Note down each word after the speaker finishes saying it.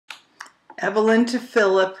Evelyn to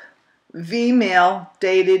Philip, V-mail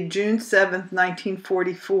dated June 7th,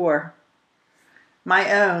 1944.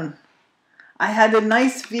 My own. I had a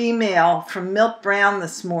nice V-mail from Milt Brown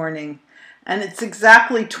this morning, and it's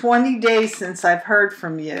exactly 20 days since I've heard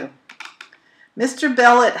from you. Mr.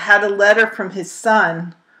 Bellet had a letter from his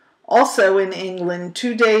son, also in England,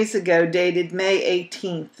 2 days ago, dated May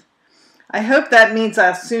 18th. I hope that means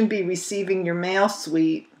I'll soon be receiving your mail,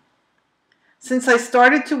 sweet. Since I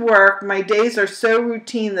started to work, my days are so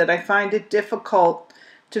routine that I find it difficult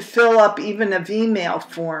to fill up even a V-mail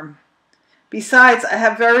form. Besides, I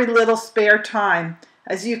have very little spare time,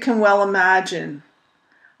 as you can well imagine.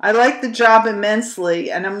 I like the job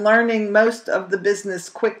immensely, and I'm learning most of the business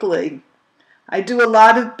quickly. I do a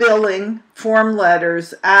lot of billing, form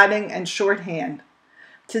letters, adding, and shorthand.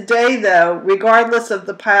 Today, though, regardless of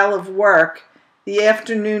the pile of work, the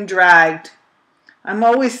afternoon dragged. I'm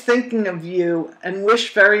always thinking of you and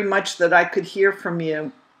wish very much that I could hear from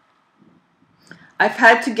you. I've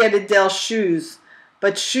had to get Adele shoes,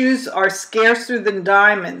 but shoes are scarcer than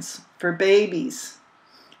diamonds for babies.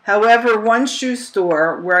 However, one shoe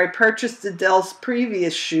store where I purchased Adele's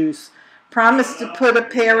previous shoes promised to put a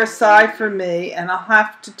pair aside for me, and I'll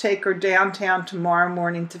have to take her downtown tomorrow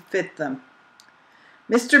morning to fit them.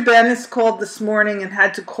 Mr. Bennis called this morning and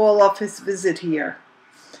had to call off his visit here.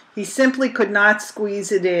 He simply could not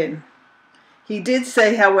squeeze it in. He did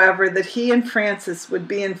say, however, that he and Frances would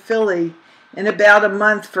be in Philly in about a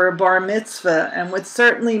month for a bar mitzvah and would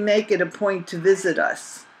certainly make it a point to visit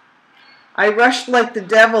us. I rushed like the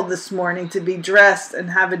devil this morning to be dressed and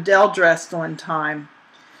have Adele dressed on time.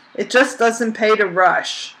 It just doesn't pay to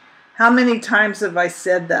rush. How many times have I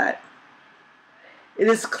said that? It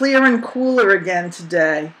is clear and cooler again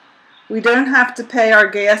today. We don't have to pay our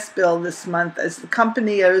gas bill this month as the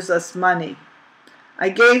company owes us money. I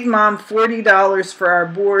gave Mom $40 for our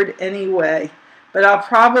board anyway, but I'll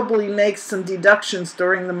probably make some deductions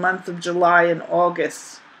during the month of July and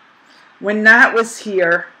August. When Nat was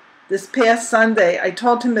here this past Sunday, I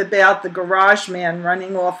told him about the garage man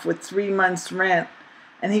running off with 3 months' rent,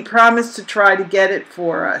 and he promised to try to get it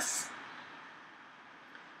for us.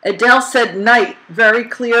 Adele said night very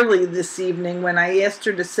clearly this evening when I asked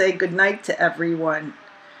her to say good night to everyone.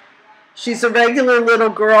 She's a regular little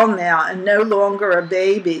girl now and no longer a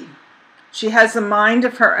baby. She has a mind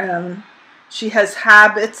of her own. She has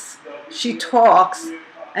habits. She talks,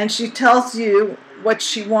 and she tells you what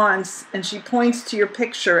she wants, and she points to your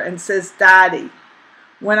picture and says, Daddy.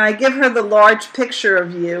 When I give her the large picture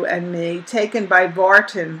of you and me, taken by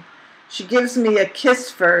Vartan, she gives me a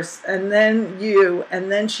kiss first, and then you,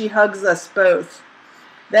 and then she hugs us both.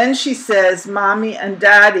 Then she says, Mommy and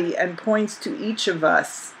Daddy, and points to each of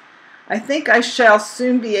us. I think I shall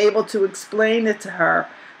soon be able to explain it to her,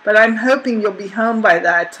 but I'm hoping you'll be home by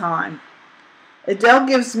that time. Adele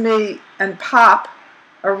gives me and Pop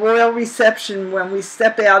a royal reception when we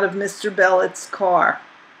step out of Mr. Bellet's car.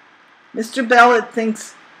 Mr. Bellet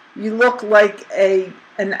thinks you look like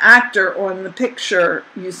an actor on the picture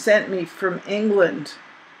you sent me from England.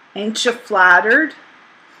 Ain't you flattered?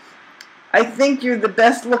 I think you're the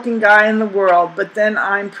best looking guy in the world, but then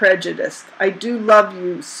I'm prejudiced. I do love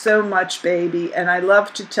you so much, baby, and I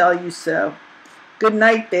love to tell you so. Good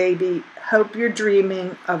night, baby. Hope you're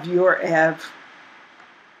dreaming of your Ev.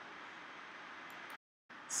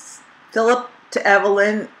 Philip to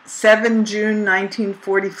Evelyn, 7 June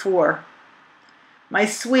 1944. My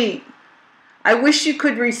sweet, I wish you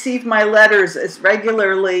could receive my letters as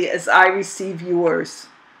regularly as I receive yours.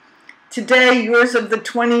 Today, yours of the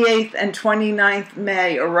 28th and 29th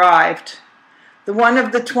May arrived. The one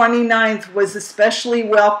of the 29th was especially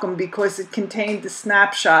welcome because it contained the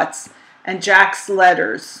snapshots and Jack's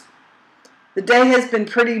letters. The day has been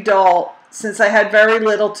pretty dull since I had very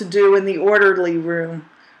little to do in the orderly room,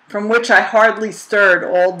 from which I hardly stirred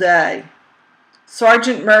all day.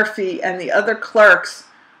 Sergeant Murphy and the other clerks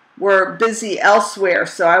were busy elsewhere,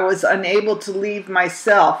 so I was unable to leave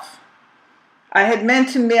myself. I had meant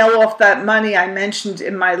to mail off that money I mentioned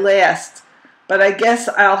in my last, but I guess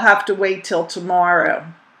I'll have to wait till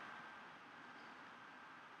tomorrow.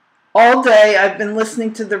 All day I've been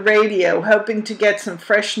listening to the radio, hoping to get some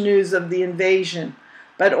fresh news of the invasion,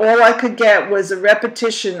 but all I could get was a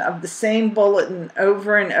repetition of the same bulletin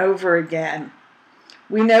over and over again.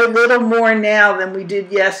 We know little more now than we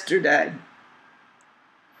did yesterday.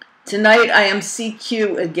 Tonight I am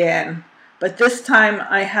CQ again, but this time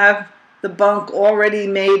I have the bunk already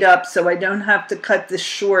made up so I don't have to cut this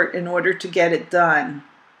short in order to get it done.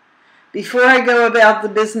 Before I go about the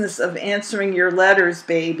business of answering your letters,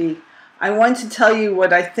 baby, I want to tell you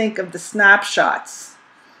what I think of the snapshots.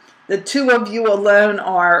 The two of you alone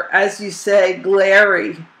are, as you say,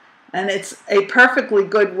 glary. And it's a perfectly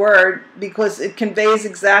good word because it conveys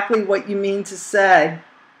exactly what you mean to say.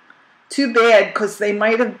 Too bad, because they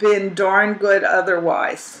might have been darn good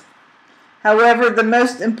otherwise. However, the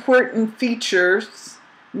most important features,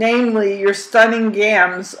 namely your stunning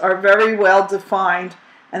gams, are very well defined,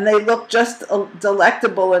 and they look just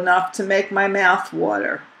delectable enough to make my mouth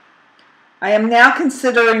water. I am now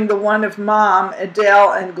considering the one of Mom,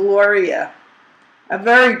 Adele, and Gloria. A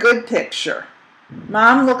very good picture.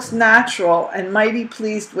 Mom looks natural and mighty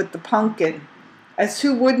pleased with the pumpkin, as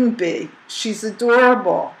who wouldn't be? She's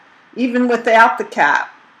adorable, even without the cap.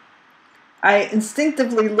 I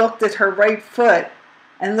instinctively looked at her right foot,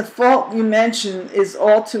 and the fault you mention is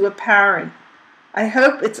all too apparent. I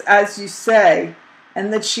hope it's as you say,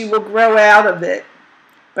 and that she will grow out of it.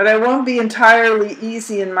 But I won't be entirely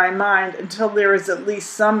easy in my mind until there is at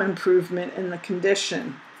least some improvement in the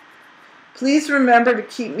condition. Please remember to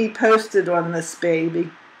keep me posted on this baby.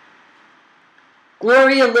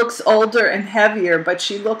 Gloria looks older and heavier, but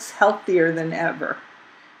she looks healthier than ever.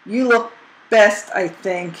 You look best, I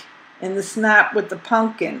think, in the snap with the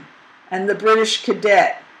pumpkin and the British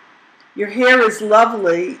cadet. Your hair is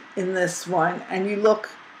lovely in this one, and you look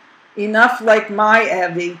enough like my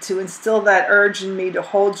Evie to instill that urge in me to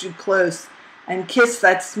hold you close and kiss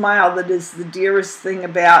that smile that is the dearest thing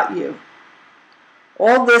about you.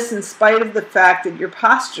 All this in spite of the fact that your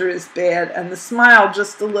posture is bad and the smile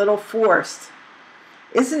just a little forced.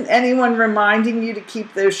 Isn't anyone reminding you to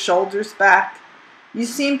keep those shoulders back? You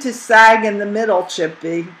seem to sag in the middle,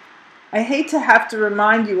 Chippy. I hate to have to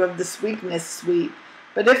remind you of this weakness, sweet,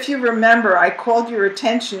 but if you remember, I called your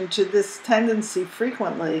attention to this tendency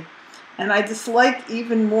frequently, and I dislike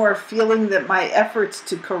even more feeling that my efforts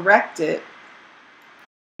to correct it,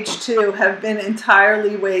 age 2, have been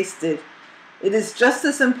entirely wasted. It is just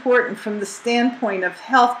as important from the standpoint of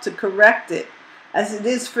health to correct it as it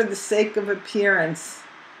is for the sake of appearance.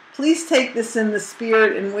 Please take this in the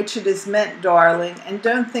spirit in which it is meant, darling, and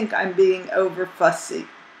don't think I'm being over fussy.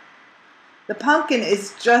 The pumpkin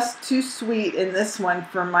is just too sweet in this one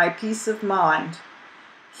for my peace of mind.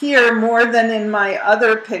 Here, more than in my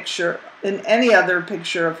other picture, in any other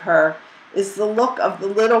picture of her, is the look of the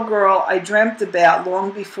little girl I dreamt about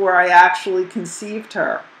long before I actually conceived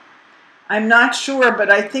her. I'm not sure, but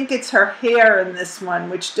I think it's her hair in this one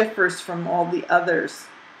which differs from all the others.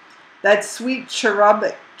 That sweet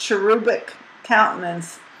cherubic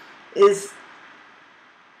countenance is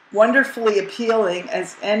wonderfully appealing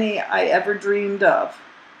as any I ever dreamed of.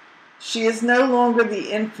 She is no longer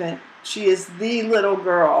the infant. She is the little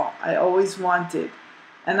girl I always wanted,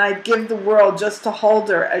 and I'd give the world just to hold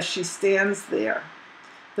her as she stands there.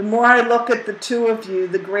 The more I look at the two of you,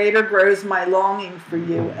 the greater grows my longing for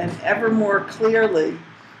you, and ever more clearly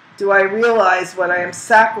do I realize what I am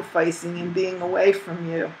sacrificing in being away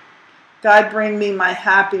from you. God bring me my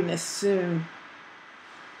happiness soon.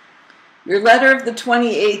 Your letter of the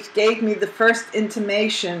 28th gave me the first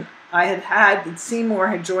intimation I had had that Seymour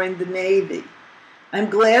had joined the Navy. I'm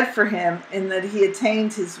glad for him in that he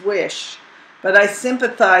attained his wish, but I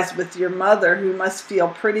sympathize with your mother, who must feel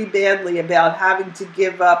pretty badly about having to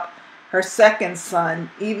give up her second son,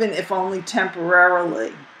 even if only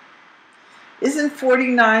temporarily. Isn't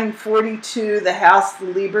 4942 the house the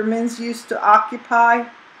Liebermans used to occupy?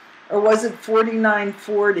 Or was it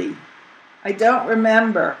 4940? I don't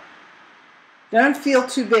remember. Don't feel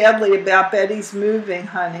too badly about Betty's moving,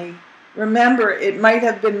 honey. Remember, it might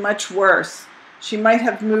have been much worse. She might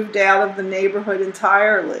have moved out of the neighborhood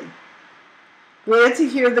entirely. Glad to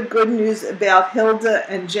hear the good news about Hilda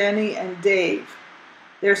and Jenny and Dave.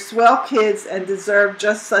 They're swell kids and deserve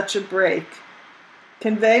just such a break.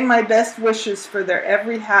 Convey my best wishes for their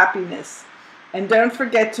every happiness, and don't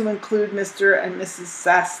forget to include Mr. and Mrs.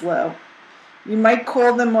 Saslow. You might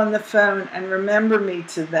call them on the phone and remember me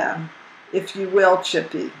to them, if you will,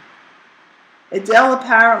 Chippy. Adele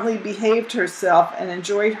apparently behaved herself and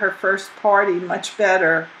enjoyed her first party much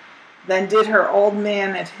better than did her old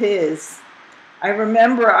man at his. I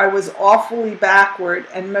remember I was awfully backward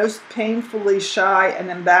and most painfully shy and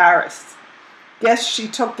embarrassed. Guess she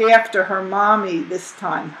took after her mommy this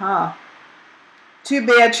time, huh? Too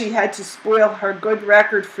bad she had to spoil her good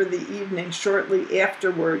record for the evening shortly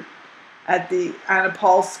afterward at the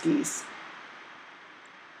Anapolskys'.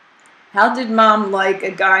 How did Mom like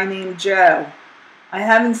A Guy Named Joe? I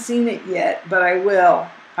haven't seen it yet, but I will.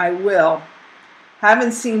 I will.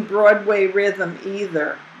 Haven't seen Broadway Rhythm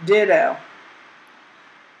either. Ditto.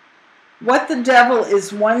 What the devil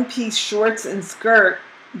is one-piece shorts and skirt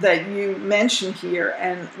that you mention here,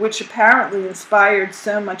 and which apparently inspired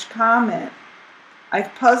so much comment?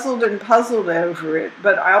 I've puzzled and puzzled over it,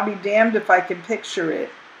 but I'll be damned if I can picture it.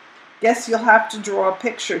 Guess you'll have to draw a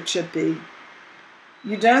picture, Chippy.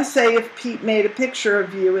 You don't say if Pete made a picture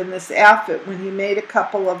of you in this outfit when he made a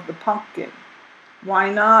couple of the pumpkin. Why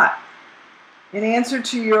not? In answer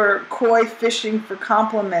to your coy fishing for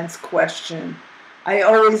compliments question, I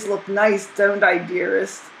always look nice, don't I,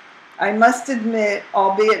 dearest? I must admit,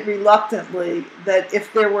 albeit reluctantly, that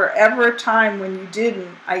if there were ever a time when you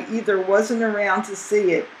didn't, I either wasn't around to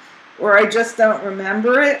see it, or I just don't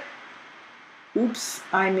remember it. Oops,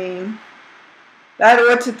 I mean. That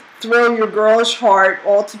ought to throw your girlish heart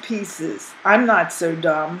all to pieces. I'm not so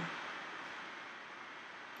dumb.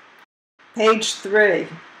 Page 3.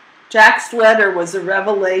 Jack's letter was a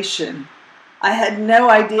revelation. I had no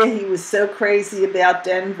idea he was so crazy about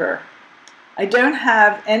Denver. I don't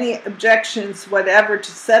have any objections whatever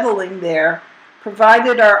to settling there,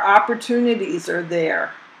 provided our opportunities are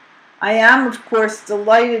there. I am, of course,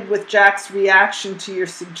 delighted with Jack's reaction to your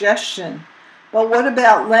suggestion. But what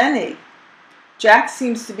about Lenny? Jack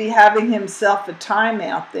seems to be having himself a time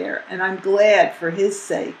out there, and I'm glad for his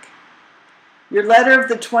sake. Your letter of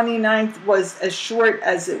the 29th was as short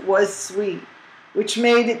as it was sweet, which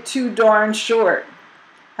made it too darn short.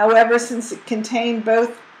 However, since it contained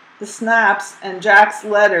both the snaps and Jack's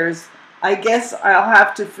letters, I guess I'll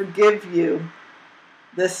have to forgive you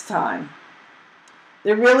this time.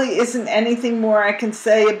 There really isn't anything more I can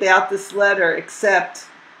say about this letter except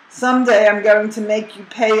someday I'm going to make you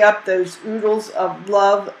pay up those oodles of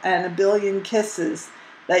love and a billion kisses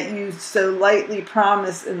that you so lightly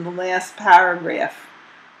promised in the last paragraph.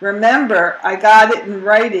 Remember, I got it in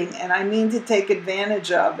writing and I mean to take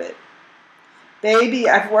advantage of it. Baby,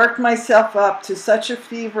 I've worked myself up to such a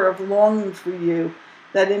fever of longing for you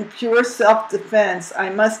that in pure self-defense I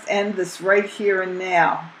must end this right here and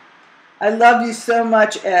now. I love you so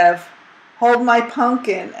much, Ev. Hold my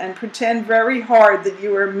pumpkin and pretend very hard that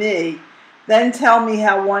you are me. Then tell me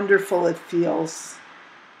how wonderful it feels.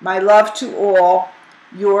 My love to all,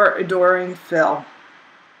 your adoring Phil.